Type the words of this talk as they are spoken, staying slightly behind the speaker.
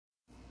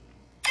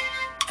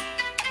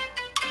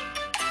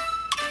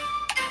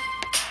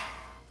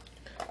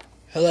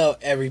Hello,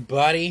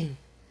 everybody,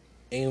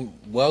 and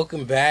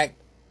welcome back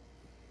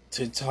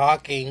to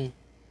Talking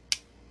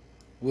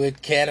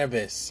with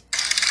Cannabis.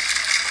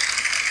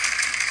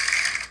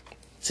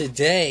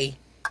 Today,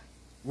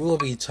 we will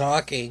be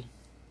talking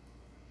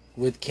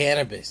with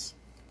cannabis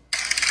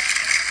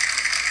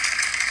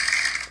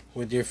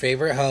with your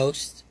favorite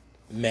host,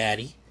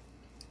 Maddie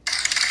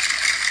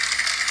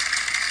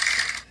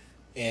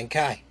and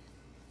Kai.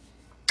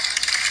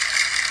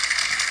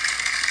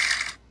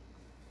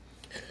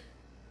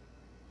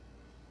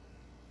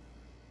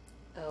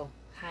 Oh,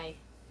 hi.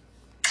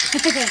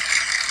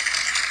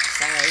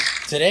 Sorry.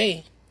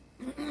 Today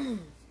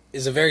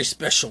is a very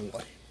special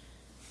one.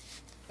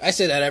 I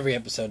say that every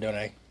episode, don't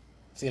I?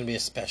 It's going to be a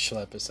special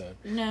episode.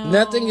 No.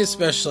 Nothing is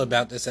special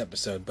about this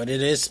episode, but it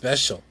is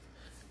special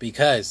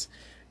because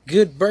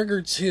Good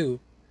Burger 2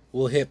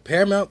 will hit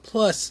Paramount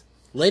Plus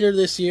later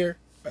this year,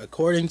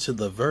 according to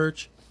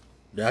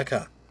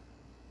TheVerge.com.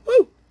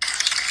 Woo!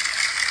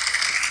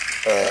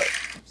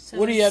 So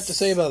What do you have to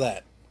say about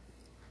that?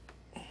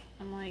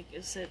 I'm like,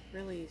 is it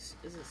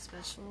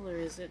special or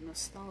is it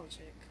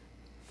nostalgic?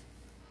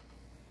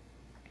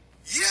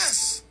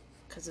 Yes!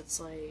 Because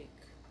it's like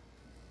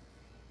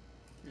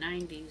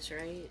 90s,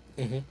 right?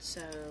 Mm-hmm.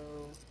 So,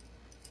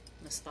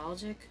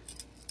 nostalgic?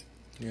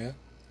 Yeah.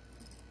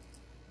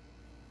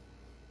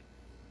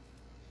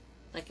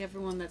 Like,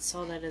 everyone that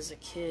saw that as a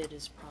kid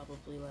is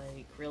probably,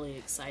 like, really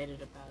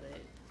excited about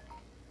it.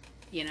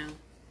 You know?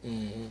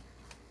 Mm-hmm.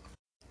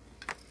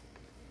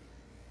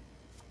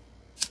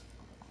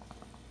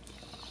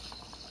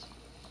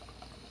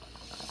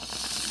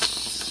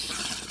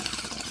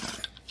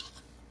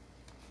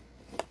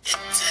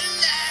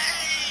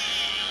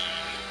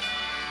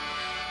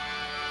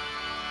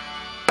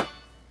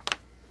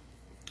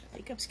 I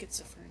think I'm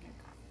schizophrenic.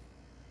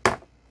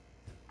 That's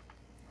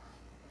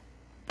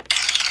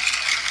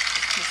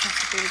not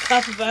something to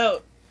clap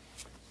about.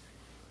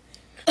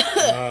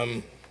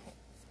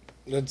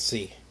 Let's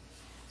see.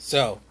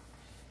 So,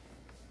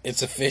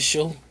 it's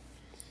official.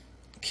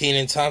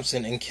 Kenan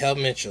Thompson and Kel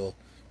Mitchell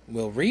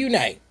will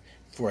reunite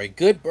for a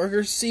Good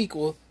Burger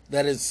sequel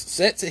that is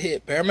set to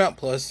hit Paramount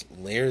Plus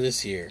later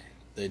this year.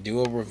 The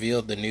duo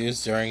revealed the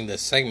news during the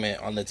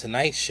segment on The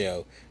Tonight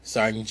Show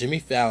starring Jimmy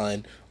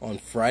Fallon on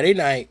Friday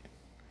night.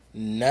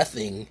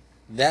 Nothing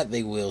that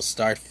they will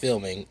start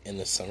filming in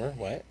the summer.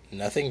 What?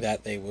 Nothing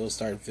that they will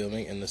start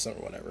filming in the summer.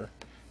 Whatever.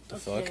 The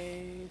fuck?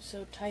 Okay,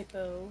 so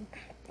typo.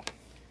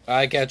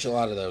 I catch a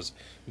lot of those.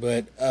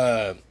 But,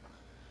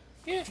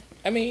 yeah,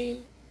 I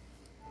mean,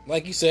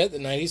 like you said, the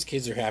 90s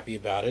kids are happy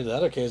about it. The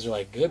other kids are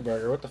like, Good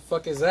Burger, what the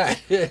fuck is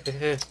that?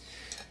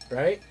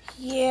 Right?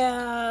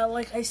 Yeah,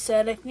 like I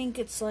said, I think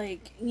it's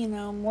like,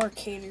 more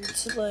catered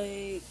to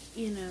like,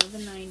 the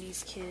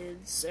 90s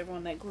kids,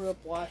 everyone that grew up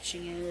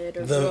watching it,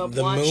 or grew up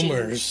The watching...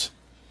 Moomers.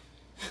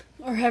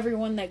 Or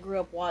everyone that grew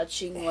up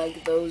watching,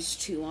 like, those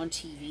two on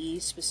TV,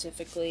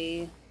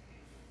 specifically.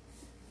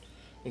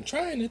 I'm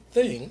trying to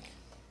think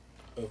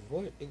of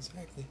what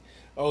exactly.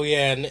 Oh,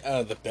 yeah, and,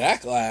 the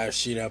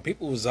backlash,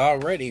 people was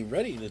already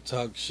ready to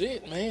talk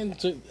shit, man.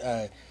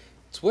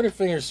 Twitter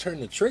fingers turned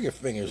to trigger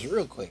fingers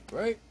real quick,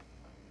 right?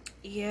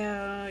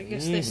 Yeah, I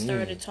guess they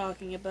started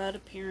talking about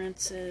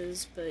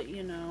appearances, but,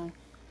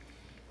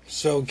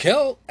 So,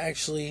 Kel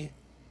actually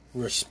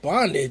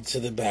responded to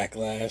the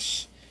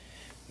backlash.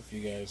 If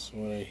you guys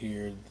want to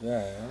hear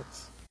that.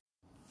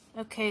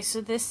 Okay,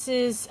 so this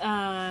is,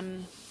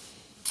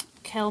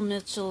 Kel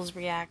Mitchell's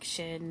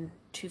reaction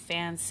to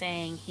fans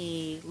saying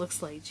he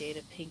looks like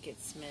Jada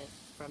Pinkett Smith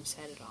from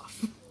Set It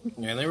Off.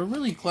 Yeah, they were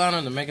really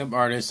clowning the makeup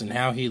artist and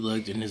how he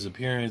looked in his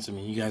appearance. I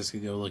mean, you guys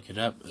could go look it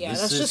up. Yeah,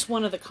 that's just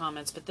one of the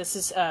comments, but this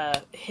is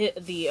the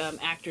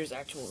actor's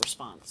actual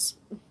response.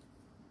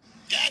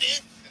 Got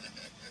it?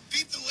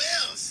 Beat the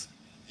whales.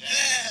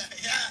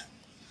 Yeah.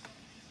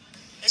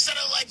 They said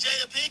I like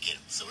Jada Pinkett,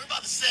 so we're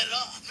about to set it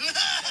off.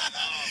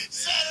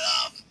 Set it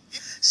off.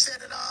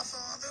 Set it off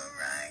on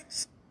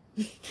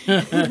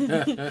the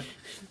right.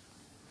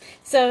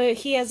 So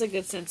he has a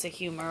good sense of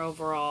humor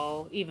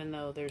overall, even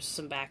though there's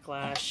some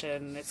backlash,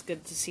 and it's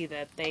good to see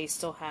that they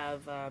still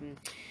have, a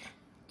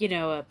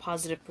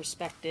positive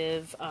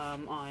perspective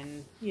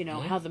on,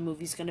 how the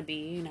movie's going to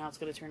be and how it's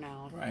going to turn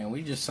out. Right,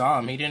 we just saw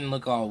him. He didn't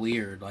look all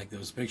weird like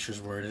those pictures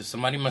were.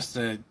 Somebody must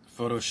have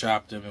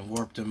photoshopped him and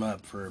warped him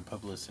up for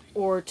publicity.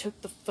 Or took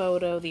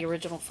the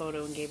original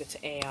photo, and gave it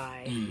to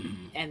AI,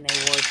 and they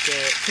warped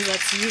it. Because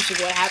that's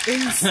usually what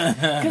happens.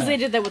 Because they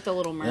did that with The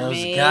Little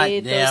Mermaid. Those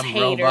goddamn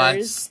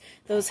robots.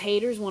 Those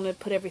haters want to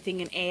put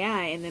everything in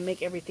AI and then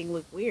make everything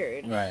look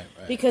weird. Right.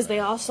 Because they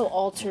also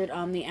altered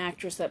the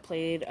actress that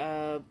played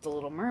The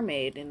Little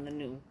Mermaid in the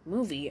new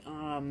movie.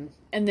 And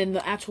then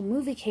the actual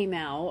movie came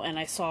out, and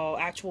I saw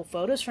actual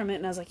photos from it,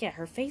 and I was like, yeah,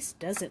 her face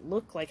doesn't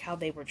look like how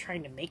they were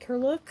trying to make her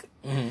look.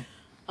 Mm-hmm.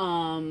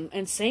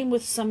 And same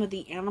with some of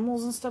the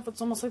animals and stuff.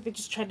 It's almost like they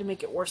just tried to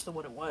make it worse than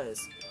what it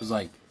was. It was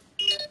like...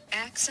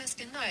 Access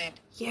denied.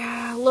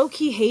 Yeah,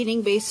 low-key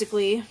hating,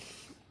 basically.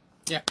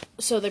 Yeah.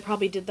 So they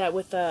probably did that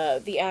with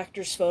the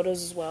actors'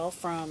 photos as well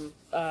from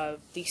the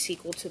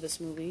sequel to this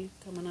movie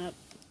coming up.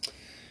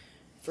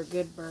 for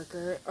Good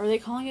Burger. Are they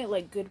calling it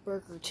like Good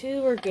Burger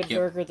 2 or Good Yep.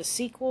 Burger the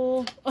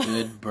sequel?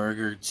 Good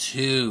Burger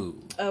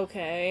 2.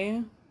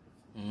 Okay.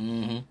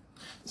 Mm-hmm.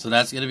 So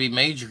that's going to be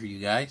major, you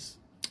guys.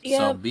 Yep.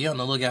 So be on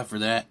the lookout for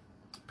that.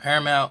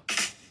 Paramount,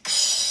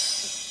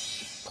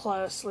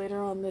 Plus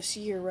later on this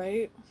year,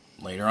 right?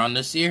 later on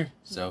this year.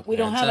 So We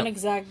don't heads have an up.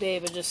 exact date,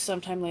 but just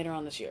sometime later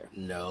on this year.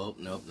 Nope.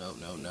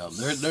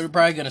 They're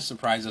probably going to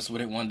surprise us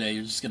with it one day.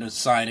 You're just going to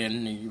sign in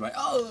and you're like,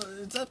 oh,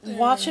 it's up there.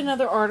 Watch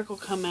another article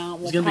come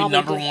out. It's going to be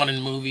number one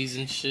in movies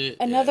and shit.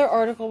 Another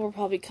article will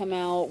probably come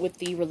out with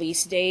the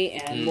release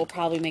date, and we'll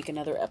probably make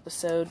another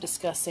episode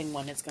discussing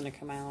when it's going to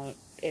come out,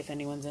 if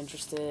anyone's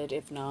interested.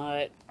 If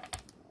not,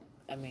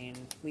 I mean,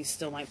 we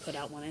still might put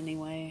out one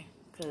anyway,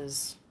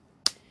 because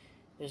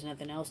there's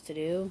nothing else to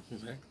do.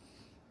 Okay.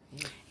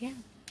 Yeah.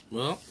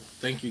 Well,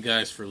 thank you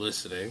guys for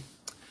listening.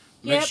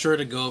 Make Yep. sure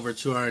to go over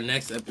to our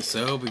next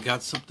episode. We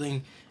got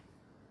something,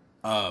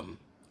 I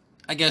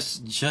guess,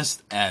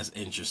 just as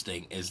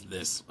interesting as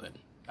this one.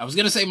 I was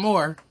going to say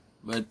more,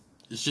 but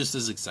it's just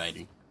as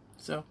exciting.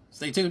 So,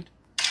 stay tuned.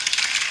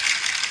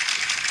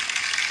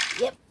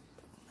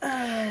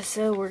 Yep.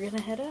 So we're going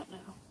to head out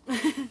now.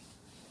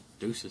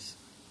 Deuces.